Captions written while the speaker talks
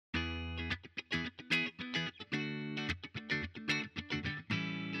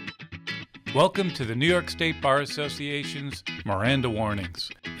Welcome to the New York State Bar Association's Miranda Warnings,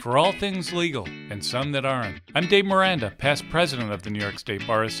 for all things legal and some that aren't. I'm Dave Miranda, past president of the New York State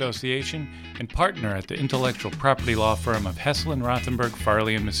Bar Association and partner at the intellectual property law firm of Hessel and Rothenberg,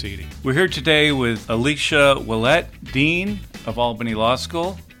 Farley and Mesiti. We're here today with Alicia Ouellette, Dean of Albany Law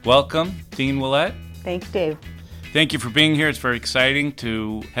School. Welcome, Dean Ouellette. Thanks, Dave. Thank you for being here. It's very exciting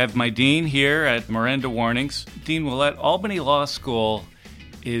to have my dean here at Miranda Warnings. Dean Ouellette, Albany Law School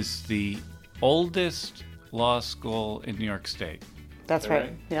is the oldest law school in New York State. That's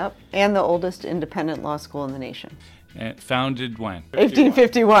right. Yep. And the oldest independent law school in the nation. And founded when?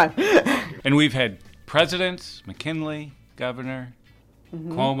 1851. And we've had presidents, McKinley, governor,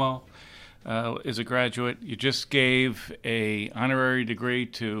 Cuomo is a graduate. You just gave a honorary degree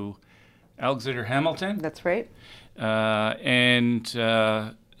to Alexander Hamilton. That's right. So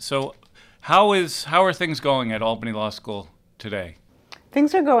how are things going at Albany Law School today?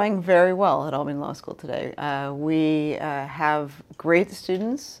 Things are going very well at Albany Law School today. We have great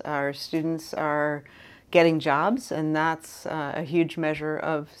students. Our students are getting jobs, and that's a huge measure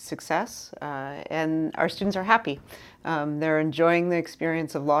of success. And our students are happy. They're enjoying the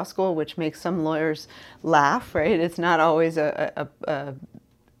experience of law school, which makes some lawyers laugh, right? It's not always a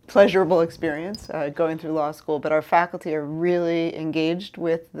pleasurable experience going through law school, but our faculty are really engaged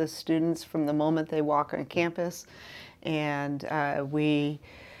with the students from the moment they walk on campus. And we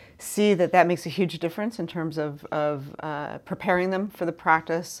see that makes a huge difference in terms of preparing them for the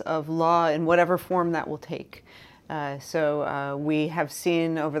practice of law in whatever form that will take. So we have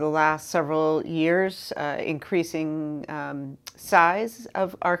seen over the last several years increasing size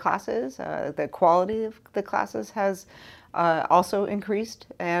of our classes. The quality of the classes has also increased,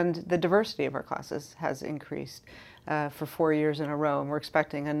 and the diversity of our classes has increased for 4 years in a row. And we're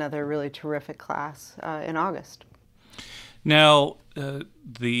expecting another really terrific class in August. Now,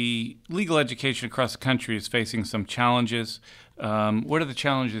 the legal education across the country is facing some challenges. What are the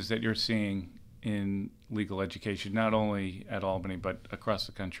challenges that you're seeing in legal education, not only at Albany, but across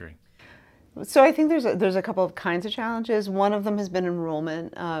the country? So I think there's a couple of kinds of challenges. One of them has been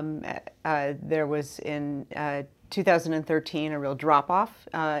enrollment. There was in 2013 a real drop-off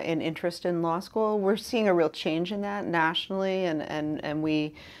in interest in law school. We're seeing a real change in that nationally, and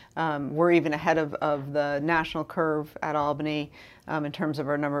we're even ahead of the national curve at Albany in terms of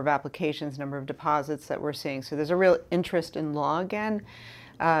our number of applications, number of deposits that we're seeing. So there's a real interest in law again.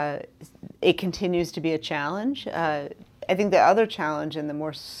 It continues to be a challenge. I think the other challenge, and the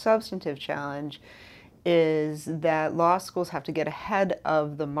more substantive challenge, is that law schools have to get ahead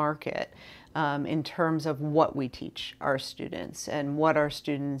of the market in terms of what we teach our students and what our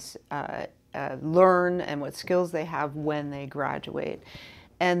students learn and what skills they have when they graduate.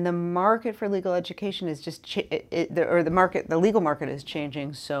 And the market for legal education is just, the legal market is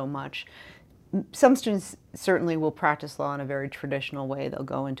changing so much. Some students certainly will practice law in a very traditional way. They'll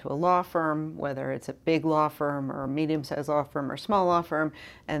go into a law firm, whether it's a big law firm or a medium-sized law firm or small law firm,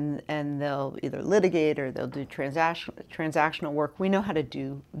 and they'll either litigate or they'll do transactional work. We know how to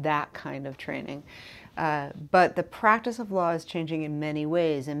do that kind of training. But the practice of law is changing in many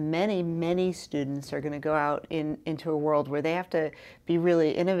ways, and many students are going to go out into a world where they have to be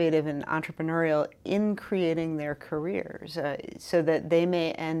really innovative and entrepreneurial in creating their careers, so that they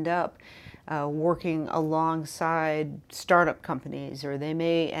may end up working alongside startup companies, or they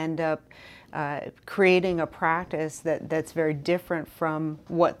may end up creating a practice that's very different from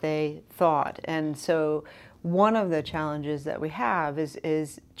what they thought. And so one of the challenges that we have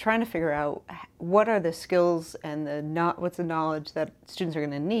is trying to figure out what are the skills and what's the knowledge that students are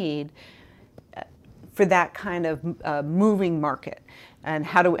going to need for that kind of moving market, and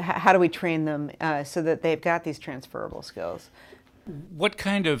how do we train them so that they've got these transferable skills. What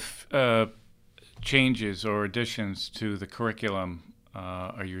kind of changes or additions to the curriculum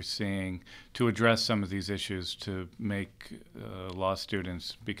are you seeing to address some of these issues to make law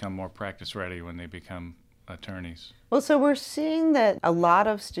students become more practice ready when they become attorneys? Well, so we're seeing that a lot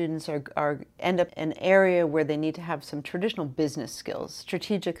of students end up in an area where they need to have some traditional business skills,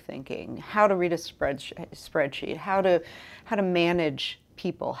 strategic thinking, how to read a spreadsheet, how to manage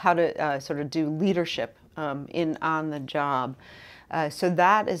people, how to sort of do leadership on the job. So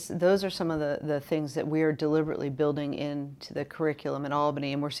those are some of the things that we are deliberately building into the curriculum at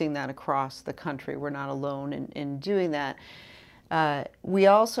Albany, and we're seeing that across the country. We're not alone in doing that. We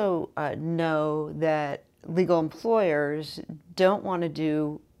also know that legal employers don't want to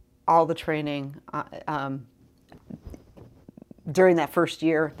do all the training during that first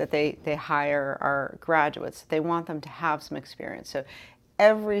year that they hire our graduates. They want them to have some experience. So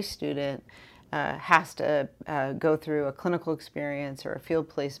every student has to go through a clinical experience or a field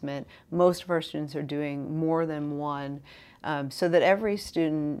placement. Most of our students are doing more than one, so that every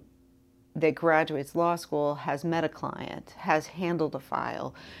student that graduates law school has met a client, has handled a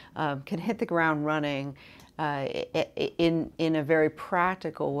file, can hit the ground running in a very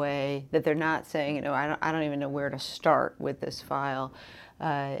practical way, that they're not saying, I don't even know where to start with this file.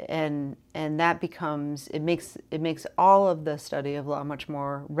 And that becomes, it makes all of the study of law much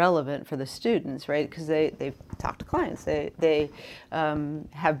more relevant for the students, right? Because they've talked to clients, they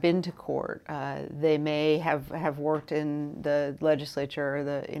have been to court, they may have worked in the legislature or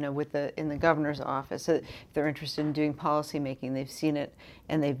in the governor's office. So if they're interested in doing policy making, they've seen it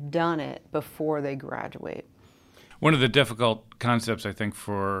and they've done it before they graduate. One of the difficult concepts, I think,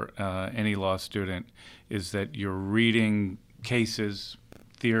 for any law student is that you're reading cases,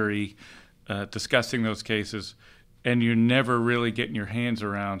 theory, discussing those cases, and you're never really getting your hands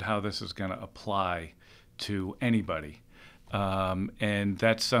around how this is going to apply to anybody. And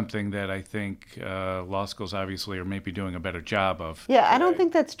that's something that I think law schools obviously are maybe doing a better job of. Yeah, I don't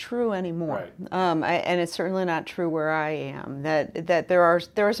think that's true anymore. Right. And it's certainly not true where I am. That there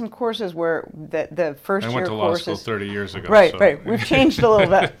are some courses where the first year courses. I went to law school 30 years ago. Right, so. right. We've changed a little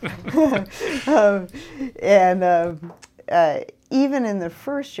bit. Even in the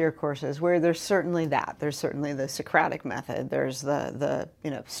first year courses, where there's certainly the Socratic method, there's the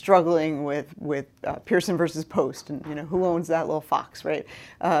struggling with Pearson versus Post, and who owns that little fox, right?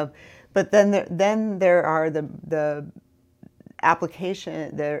 But then there are the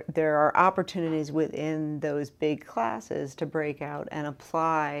application. There are opportunities within those big classes to break out and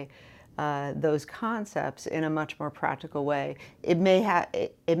apply those concepts in a much more practical way. It may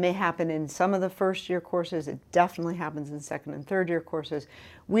happen in some of the first year courses. It definitely happens in second and third year courses.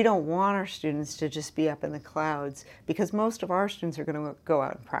 We don't want our students to just be up in the clouds, because most of our students are going to go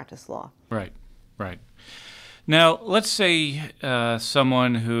out and practice law. Right. Now, let's say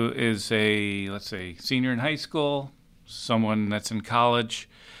someone who is let's say senior in high school, someone that's in college,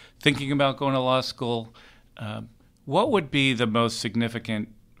 thinking about going to law school. What would be the most significant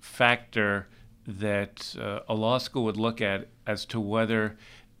factor that a law school would look at as to whether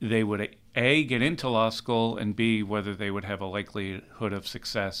they would A, get into law school, and B, whether they would have a likelihood of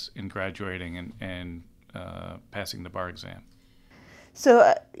success in graduating and passing the bar exam?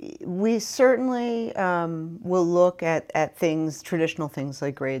 So we certainly will look at traditional things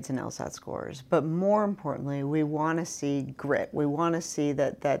like grades and LSAT scores, but more importantly, we want to see grit. We want to see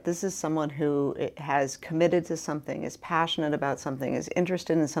that this is someone who has committed to something, is passionate about something, is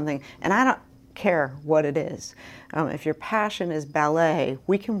interested in something, and I don't care what it is. If your passion is ballet,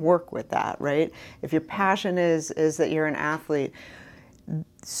 we can work with that, right? If your passion is that you're an athlete,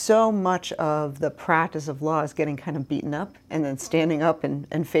 so much of the practice of law is getting kind of beaten up and then standing up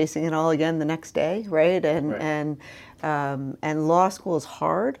and facing it all again the next day, right? And law school is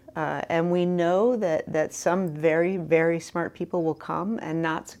hard, and we know that some very, very smart people will come and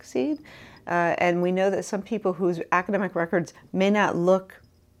not succeed, and we know that some people whose academic records may not look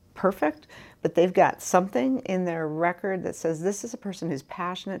perfect, but they've got something in their record that says this is a person who's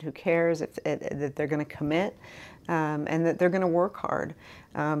passionate, who cares, that they're going to commit, and that they're going to work hard,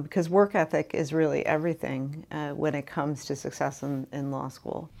 because work ethic is really everything when it comes to success in law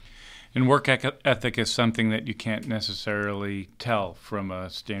school. And work ethic is something that you can't necessarily tell from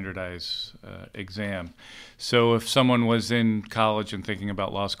a standardized exam. So if someone was in college and thinking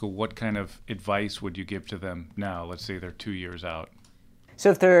about law school, what kind of advice would you give to them now? Let's say they're 2 years out. So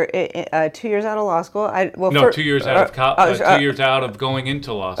if they're 2 years out of law school, 2 years out of 2 years out of going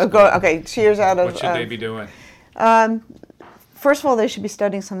into law school. 2 years out of. What should they be doing? First of all, they should be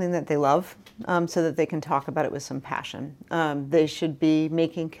studying something that they love, so that they can talk about it with some passion. They should be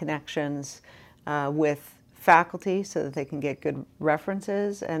making connections with faculty so that they can get good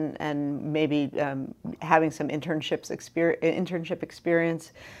references, and maybe having some internship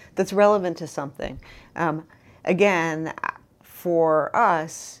experience that's relevant to something. Again, for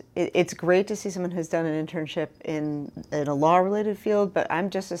us, it's great to see someone who's done an internship in a law-related field, but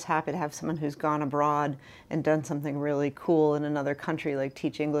I'm just as happy to have someone who's gone abroad and done something really cool in another country, like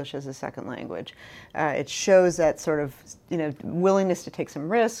teach English as a second language. It shows that sort of willingness to take some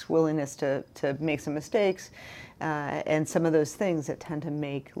risks, willingness to make some mistakes, and some of those things that tend to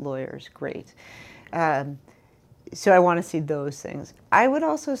make lawyers great. So I want to see those things. I would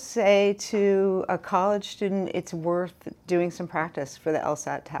also say to a college student, it's worth doing some practice for the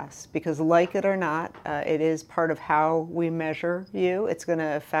LSAT test, because like it or not, it is part of how we measure you. It's going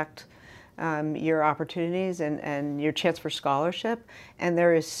to affect your opportunities and your chance for scholarship. And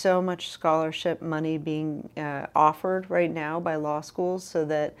there is so much scholarship money being offered right now by law schools so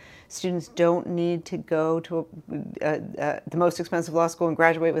that students don't need to go to the most expensive law school and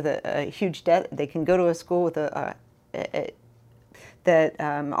graduate with a huge debt. They can go to a school with that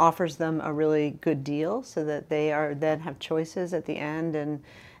offers them a really good deal so that they are then have choices at the end and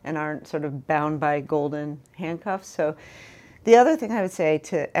aren't sort of bound by golden handcuffs. So the other thing I would say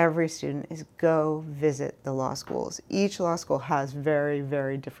to every student is go visit the law schools. Each law school has very,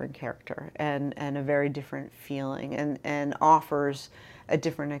 very different character and a very different feeling and offers a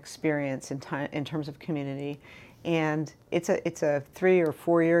different experience in terms of community. And it's a 3 or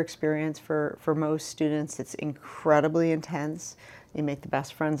 4 year experience for most students. It's incredibly intense. You make the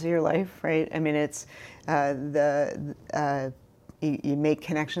best friends of your life, right? I mean, it's you make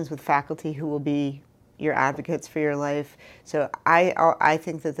connections with faculty who will be your advocates for your life. So I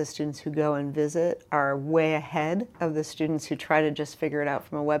think that the students who go and visit are way ahead of the students who try to just figure it out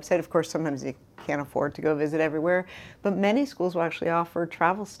from a website. Of course, sometimes you can't afford to go visit everywhere, but many schools will actually offer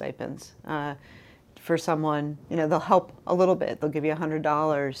travel stipends for someone. They'll help a little bit. They'll give you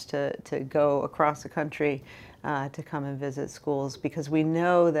 $100 to go across the country to come and visit schools, because we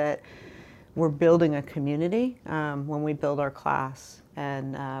know that we're building a community when we build our class.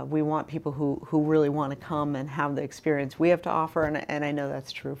 And we want people who really want to come and have the experience we have to offer, and I know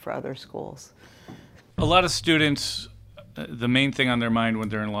that's true for other schools. A lot of students, the main thing on their mind when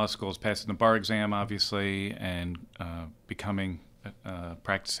they're in law school is passing the bar exam, obviously, and becoming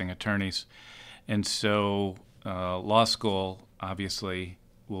practicing attorneys. And so law school, obviously,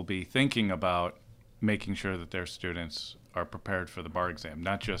 will be thinking about making sure that their students are prepared for the bar exam,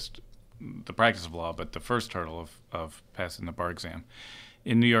 not just the practice of law, but the first hurdle of passing the bar exam.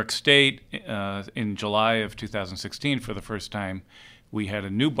 In New York State, in July of 2016, for the first time, we had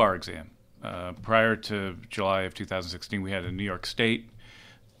a new bar exam. Prior to July of 2016, we had a New York State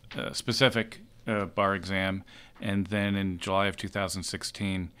specific bar exam, and then in July of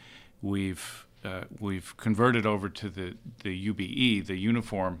 2016, we've converted over to the UBE, the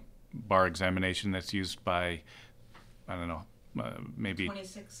uniform bar examination that's used by, I don't know, maybe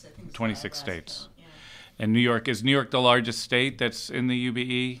 26 states. Yeah. And New York, is New York the largest state that's in the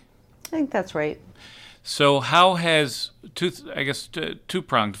UBE? I think that's right. So how has,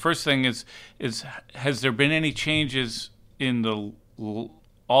 two-pronged. First thing is has there been any changes in the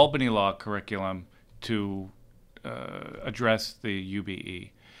Albany law curriculum to address the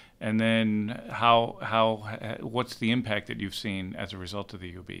UBE? And then what's the impact that you've seen as a result of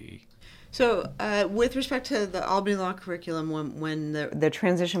the UBE? So with respect to the Albany Law curriculum, when the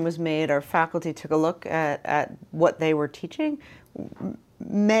transition was made, our faculty took a look at what they were teaching.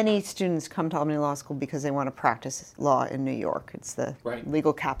 Many students come to Albany Law School because they want to practice law in New York. It's the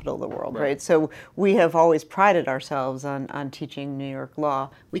legal capital of the world, right? So we have always prided ourselves on teaching New York law.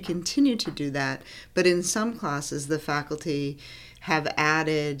 We continue to do that, but in some classes, the faculty have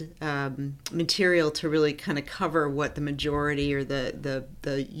added material to really kind of cover what the majority or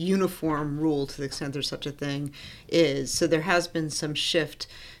the uniform rule, to the extent there's such a thing, is. So there has been some shift.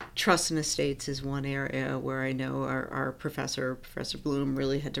 Trust and estates is one area where I know our Professor Bloom,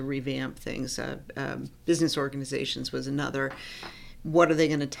 really had to revamp things. Business organizations was another. What are they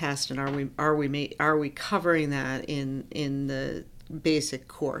going to test, and are we covering that in the basic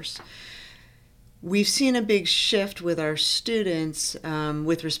course? We've seen a big shift with our students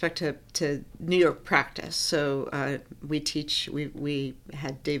with respect to New York practice. So we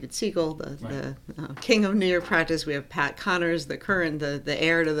had David Siegel, the king of New York practice. We have Pat Connors, the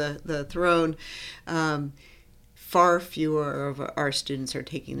heir to the throne. Far fewer of our students are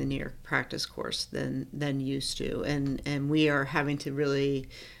taking the New York practice course than used to, and we are having to really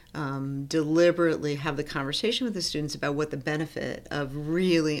deliberately have the conversation with the students about what the benefit of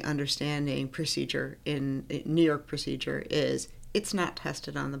really understanding procedure in New York procedure is. It's not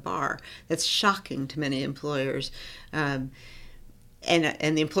tested on the bar. That's shocking to many employers, and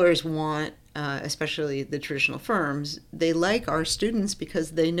the employers want, especially the traditional firms, they like our students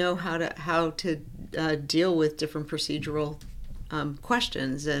because they know how to deal with different procedural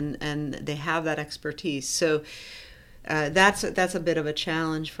questions, and they have that expertise. So. That's a bit of a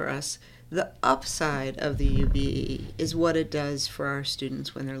challenge for us. The upside of the UBE is what it does for our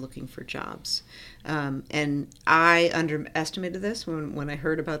students when they're looking for jobs. And I underestimated this when I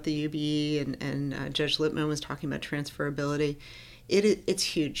heard about the UBE and Judge Lippman was talking about transferability. It's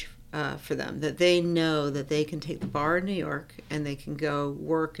huge for them, that they know that they can take the bar in New York and they can go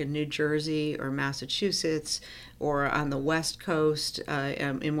work in New Jersey or Massachusetts or on the West Coast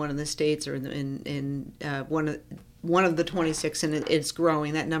in one of the states or in one of one of the 26, and it's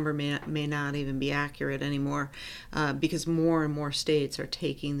growing. That number may not even be accurate anymore, because more and more states are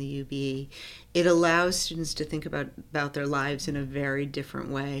taking the UBE. It allows students to think about their lives in a very different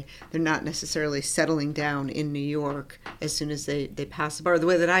way. They're not necessarily settling down in New York as soon as they pass the bar, the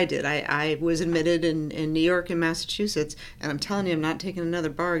way that I did. I was admitted in New York and Massachusetts, and I'm telling you, I'm not taking another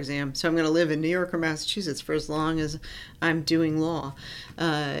bar exam, so I'm going to live in New York or Massachusetts for as long as I'm doing law.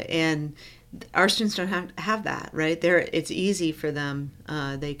 And our students don't have that, right? It's easy for them.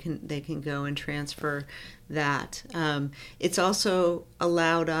 They can go and transfer that. It's also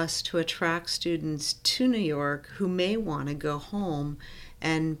allowed us to attract students to New York who may want to go home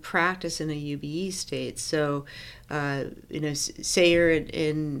and practice in a UBE state. So, say you're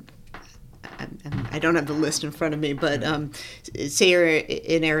in I don't have the list in front of me, but say you're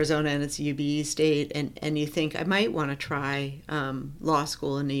in Arizona and it's a UBE state, and you think, I might want to try law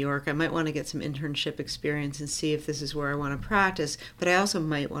school in New York. I might want to get some internship experience and see if this is where I want to practice, but I also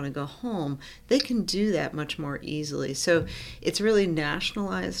might want to go home. They can do that much more easily. So it's really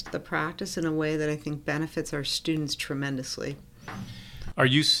nationalized the practice in a way that I think benefits our students tremendously. Are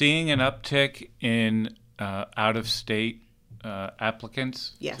you seeing an uptick in out-of-state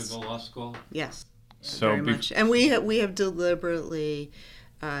applicants Yes. to the law school? Yes, So very much. And we have deliberately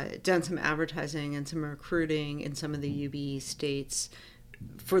done some advertising and some recruiting in some of the UBE states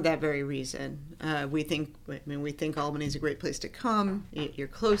for that very reason. We think Albany is a great place to come. You're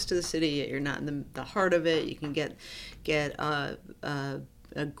close to the city. You're not in the heart of it. You can get a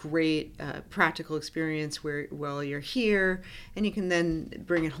great practical experience while you're here, and you can then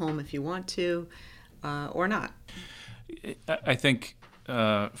bring it home if you want to, or not. I think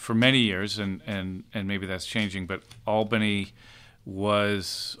for many years, and maybe that's changing, but Albany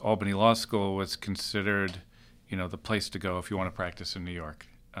Law School was considered, the place to go if you want to practice in New York,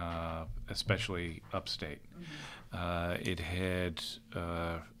 especially upstate. Mm-hmm. It had,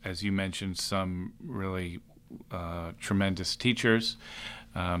 as you mentioned, some really tremendous teachers.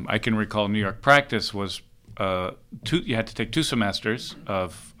 I can recall New York practice was you had to take 2 semesters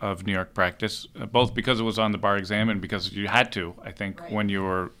of New York practice, both because it was on the bar exam and because you had to, I think, right, when you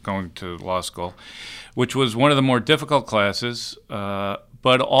were going to law school, which was one of the more difficult classes,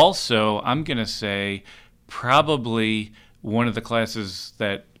 but also, I'm going to say, probably one of the classes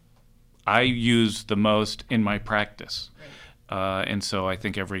that I used the most in my practice. Right. And so I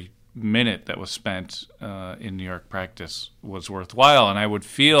think every minute that was spent in New York practice was worthwhile, and I would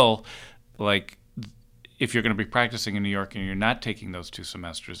feel like if you're going to be practicing in New York and you're not taking those 2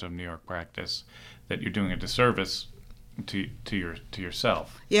 semesters of New York practice, that you're doing a disservice to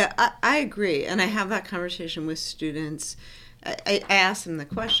yourself. Yeah, I agree, and I have that conversation with students. I ask them the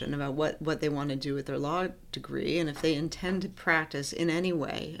question about what they want to do with their law degree, and if they intend to practice in any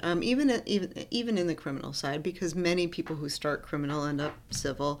way, even in the criminal side, because many people who start criminal end up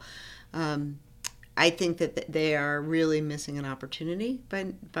civil. I think that they are really missing an opportunity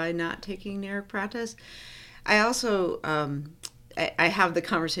by not taking New York practice. I also I have the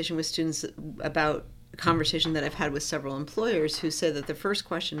conversation with students about a conversation that I've had with several employers who say that the first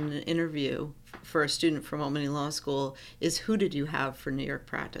question in an interview for a student from Albany Law School is, who did you have for New York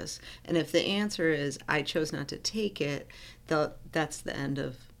practice? And if the answer is, I chose not to take it, that's the end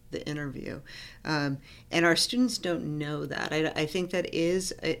of the interview. And our students don't know that. I think that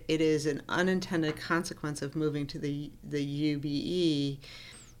it is an unintended consequence of moving to the UBE,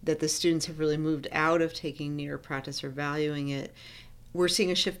 that the students have really moved out of taking New York practice or valuing it. We're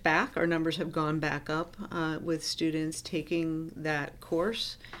seeing a shift back. Our numbers have gone back up with students taking that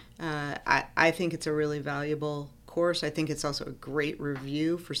course. I think it's a really valuable course. I think it's also a great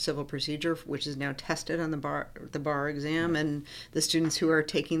review for civil procedure, which is now tested on the bar exam, and the students who are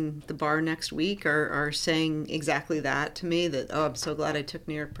taking the bar next week are saying exactly that to me, that, I'm so glad I took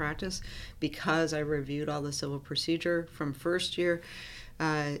New York practice because I reviewed all the civil procedure from first year.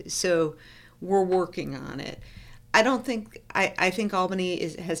 So we're working on it. I think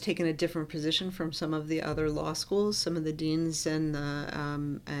Albany has taken a different position from some of the other law schools. Some of the deans and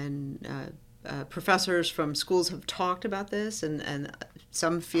professors from schools have talked about this, and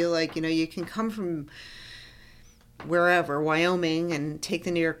some feel like, you can come from wherever, Wyoming, and take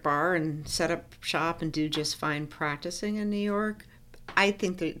the New York bar and set up shop and do just fine practicing in New York. I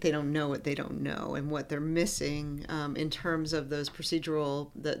think they don't know what they don't know, and what they're missing in terms of those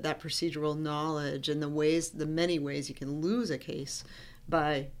that procedural knowledge, and the many ways you can lose a case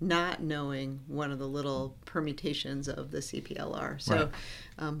by not knowing one of the little permutations of the CPLR. So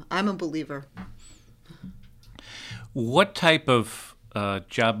right. I'm a believer. What type of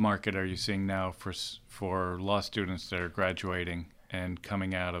job market are you seeing now for law students that are graduating and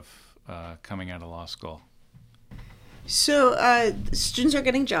coming out of law school? So students are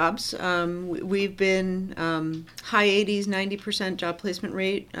getting jobs. We've been high 80s, 90% job placement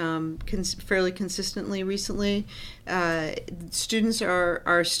rate fairly consistently recently. Students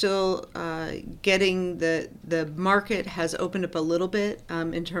are still getting the market has opened up a little bit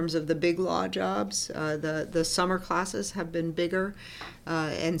in terms of the big law jobs. The summer classes have been bigger,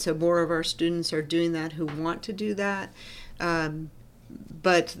 and so more of our students are doing that who want to do that.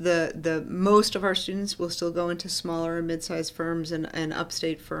 But the most of our students will still go into smaller and mid-sized firms and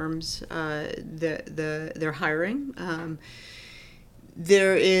upstate firms. They're hiring.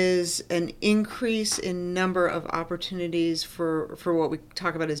 There is an increase in number of opportunities for what we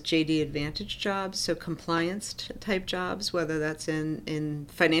talk about as JD Advantage jobs, so compliance type jobs, whether that's in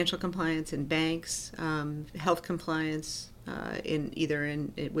financial compliance in banks, health compliance,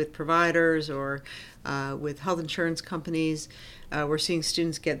 with providers or with health insurance companies. We're seeing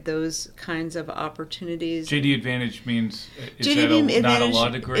students get those kinds of opportunities. JD Advantage means not a law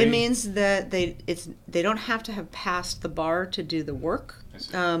degree? It means that they don't have to have passed the bar to do the work,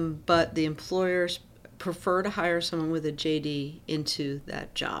 but the employers prefer to hire someone with a JD into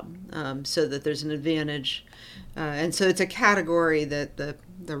that job, so that there's an advantage. And so it's a category that the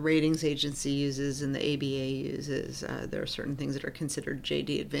ratings agency uses and the ABA uses. There are certain things that are considered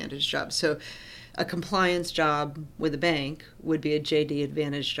JD Advantage jobs. So a compliance job with a bank would be a JD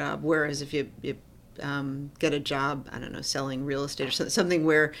Advantage job, whereas if you get a job, I don't know, selling real estate or something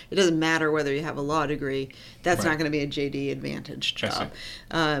where it doesn't matter whether you have a law degree, that's not going to be a JD Advantage job.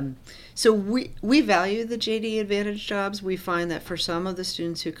 So we value the JD Advantage jobs. We find that for some of the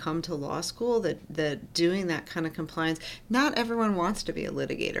students who come to law school, that doing that kind of compliance, not everyone wants to be a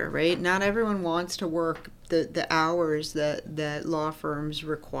litigator, right? Not everyone wants to work the hours that law firms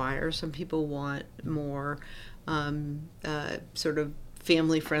require. Some people want more sort of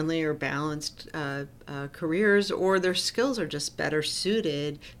family-friendly or balanced careers, or their skills are just better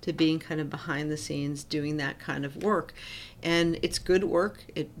suited to being kind of behind the scenes doing that kind of work. And it's good work.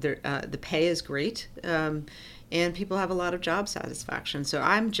 The pay is great, and people have a lot of job satisfaction. So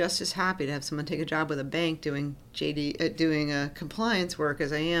I'm just as happy to have someone take a job with a bank doing compliance work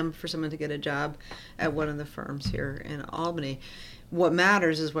as I am for someone to get a job at one of the firms here in Albany. What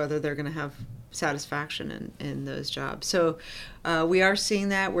matters is whether they're going to have satisfaction in those jobs. So we are seeing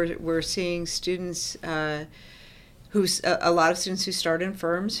that. We're seeing students a lot of students who start in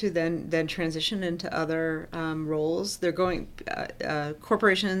firms who then transition into other roles. They're going.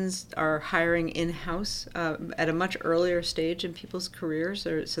 Corporations are hiring in-house at a much earlier stage in people's careers.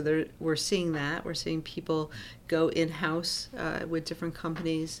 We're seeing that. We're seeing people go in-house with different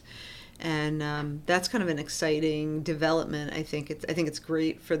companies. And that's kind of an exciting development. I think it's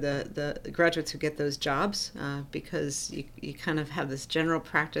great for the graduates who get those jobs because you kind of have this general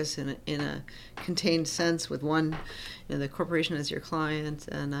practice in a contained sense with one, the corporation as your client,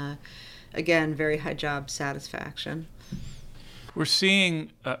 and again, very high job satisfaction. We're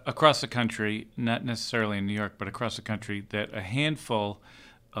seeing across the country, not necessarily in New York, but across the country, that a handful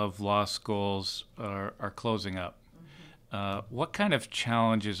of law schools are closing up. What kind of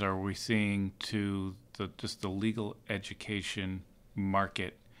challenges are we seeing to the legal education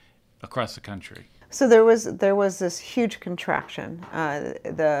market across the country? So there was this huge contraction.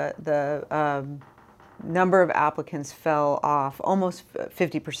 The number of applicants fell off almost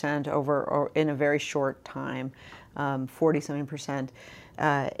 50% or in a very short time, 40-something%,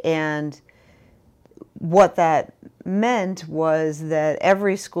 and what that meant was that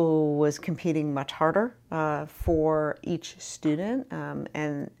every school was competing much harder for each student,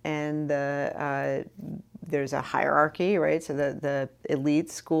 and there's a hierarchy, right? So the elite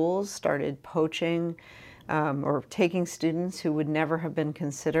schools started poaching or taking students who would never have been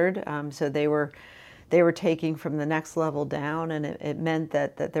considered. So they were taking from the next level down, and it meant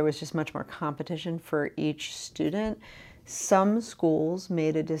that there was just much more competition for each student. Some schools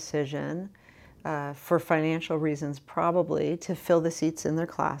made a decision for financial reasons, probably, to fill the seats in their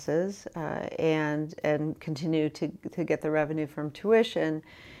classes and continue to get the revenue from tuition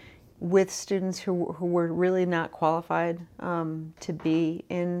with students who were really not qualified to be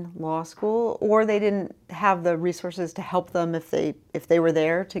in law school, or they didn't have the resources to help them if they were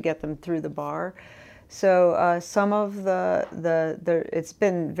there to get them through the bar. So some of it's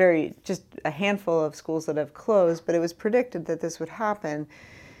been just a handful of schools that have closed, but it was predicted that this would happen.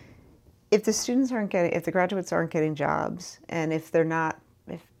 If the graduates aren't getting jobs, and if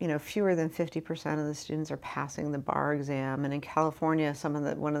fewer than 50% of the students are passing the bar exam, and in California,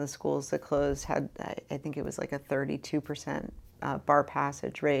 one of the schools that closed had, I think it was like a 32% bar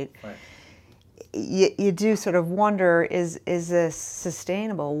passage rate. Right. you do sort of wonder, is this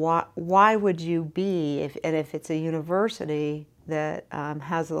sustainable? Why would you be, if it's a university that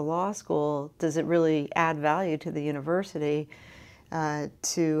has the law school, does it really add value to the university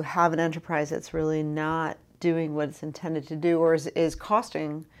to have an enterprise that's really not doing what it's intended to do, or is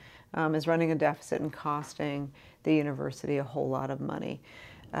costing, is running a deficit and costing the university a whole lot of money?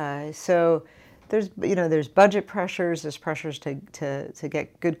 So there's budget pressures, there's pressures to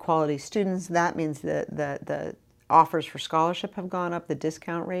get good quality students. That means that the offers for scholarship have gone up. The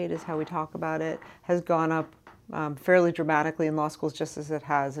discount rate, is how we talk about it, has gone up fairly dramatically in law schools, just as it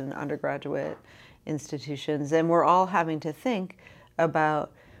has in undergraduate institutions. And we're all having to think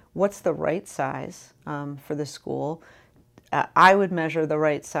about what's the right size for the school. I would measure the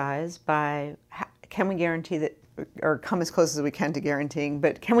right size by, can we guarantee that, or come as close as we can to guaranteeing,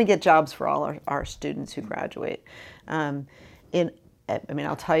 but can we get jobs for all our students who graduate? I'll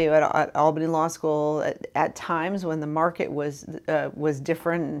tell you, at Albany Law School, at times when the market was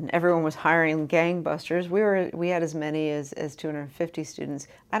different and everyone was hiring gangbusters, we had as many as 250 students.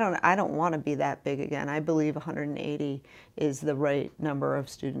 I don't want to be that big again. I believe 180 is the right number of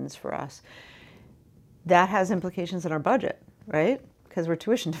students for us. That has implications in our budget, right? Because we're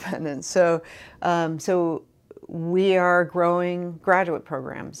tuition dependent. So we are growing graduate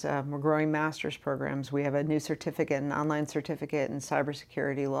programs. We're growing master's programs. We have a new certificate, an online certificate in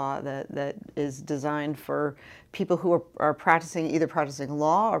cybersecurity law that is designed for people who are either practicing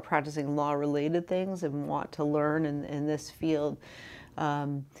law or practicing law-related things and want to learn in this field.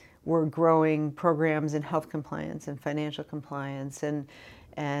 We're growing programs in health compliance and financial compliance and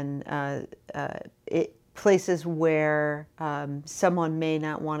places where someone may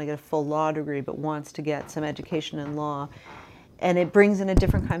not want to get a full law degree but wants to get some education in law. And it brings in a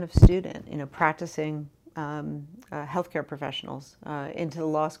different kind of student, practicing healthcare professionals into the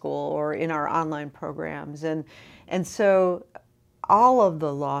law school or in our online programs. And so all of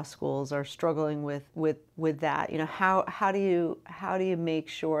the law schools are struggling with that. How do you make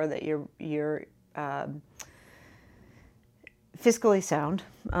sure that you're fiscally sound,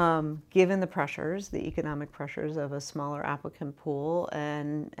 given the pressures, the economic pressures of a smaller applicant pool,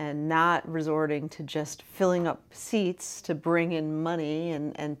 and not resorting to just filling up seats to bring in money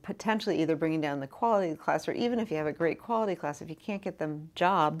and potentially either bringing down the quality of the class, or even if you have a great quality class, if you can't get them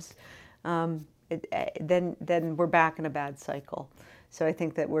jobs, then we're back in a bad cycle. So I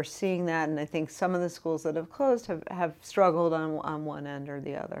think that we're seeing that, and I think some of the schools that have closed have struggled on one end or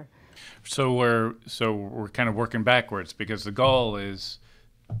the other. So we're kind of working backwards, because the goal is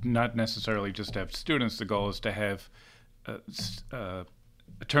not necessarily just to have students. The goal is to have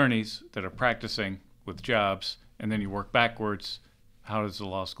attorneys that are practicing with jobs, and then you work backwards. How is the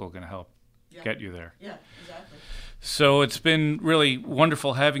law school going to help get you there? Yeah, exactly. So it's been really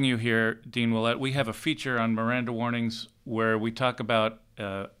wonderful having you here, Dean Willett. We have a feature on Miranda Warnings where we talk about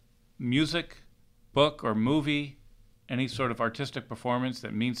music, book, or movie, any sort of artistic performance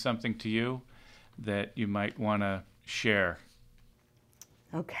that means something to you that you might want to share.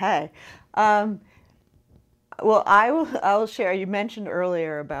 Okay. Well, I'll share. You mentioned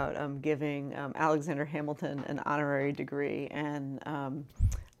earlier about giving Alexander Hamilton an honorary degree, and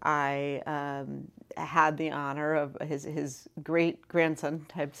I had the honor of his great grandson,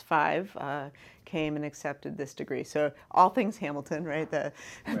 Tibbs V, came and accepted this degree. So all things Hamilton, right?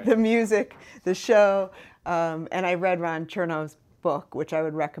 The music, the show, and I read Ron Chernow's book, which I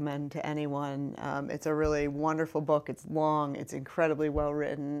would recommend to anyone. It's a really wonderful book. It's long. It's incredibly well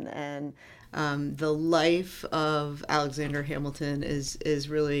written, and the life of Alexander Hamilton is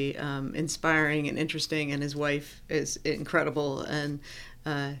really inspiring and interesting, and his wife is incredible, and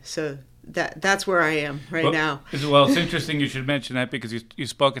so that's where I am now. Well, it's interesting you should mention that, because you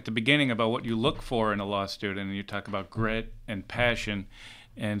spoke at the beginning about what you look for in a law student, and you talk about grit and passion,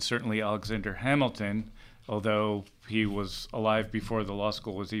 and certainly Alexander Hamilton, although he was alive before the law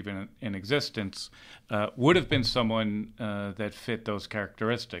school was even in existence, would have been someone that fit those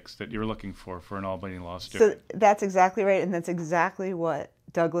characteristics that you're looking for an Albany law student. So that's exactly right, and that's exactly what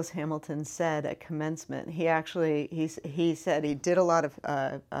Douglas Hamilton said at commencement. He actually he said he did a lot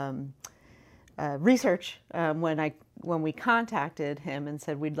of research when we contacted him and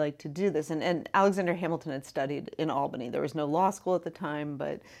said we'd like to do this. And Alexander Hamilton had studied in Albany. There was no law school at the time,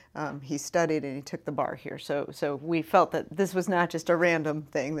 but he studied and he took the bar here. So we felt that this was not just a random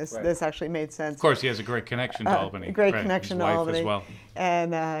thing. This actually made sense. Of course, he has a great connection to Albany. A great connection to Albany. As well.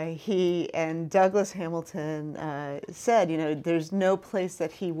 And he and Douglas Hamilton said, there's no place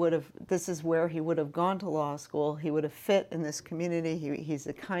that he would have. This is where he would have gone to law school. He would have fit in this community. He's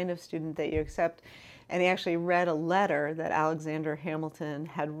the kind of student that you accept. And he actually read a letter that Alexander Hamilton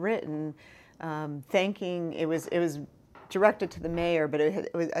had written thanking. It was directed to the mayor, but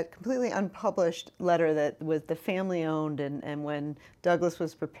it was a completely unpublished letter that was the family owned, and when Douglas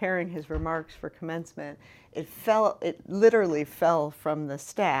was preparing his remarks for commencement, it literally fell from the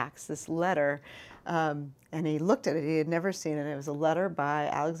stacks, this letter, and he looked at it. He had never seen it. It was a letter by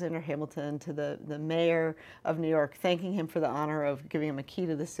Alexander Hamilton to the mayor of New York, thanking him for the honor of giving him a key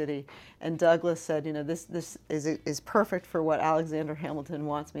to the city. And Douglas said, this is perfect for what Alexander Hamilton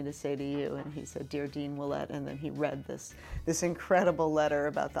wants me to say to you. And he said, "Dear Dean Willett," and then he read this incredible letter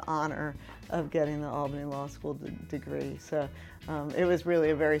about the honor of getting the Albany Law School degree. So it was really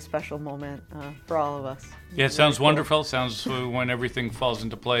a very special moment for all of us. Yeah, it sounds wonderful. Sounds when everything falls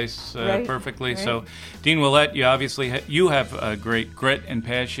into place perfectly. Right. So, Dean Willett, you obviously you have a great grit and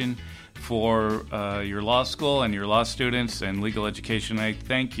passion for your law school and your law students and legal education. I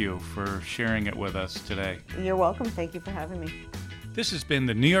thank you for sharing it with us today. You're welcome. Thank you for having me. This has been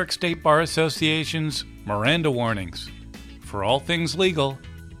the New York State Bar Association's Miranda Warnings for all things legal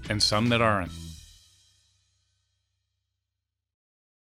and some that aren't.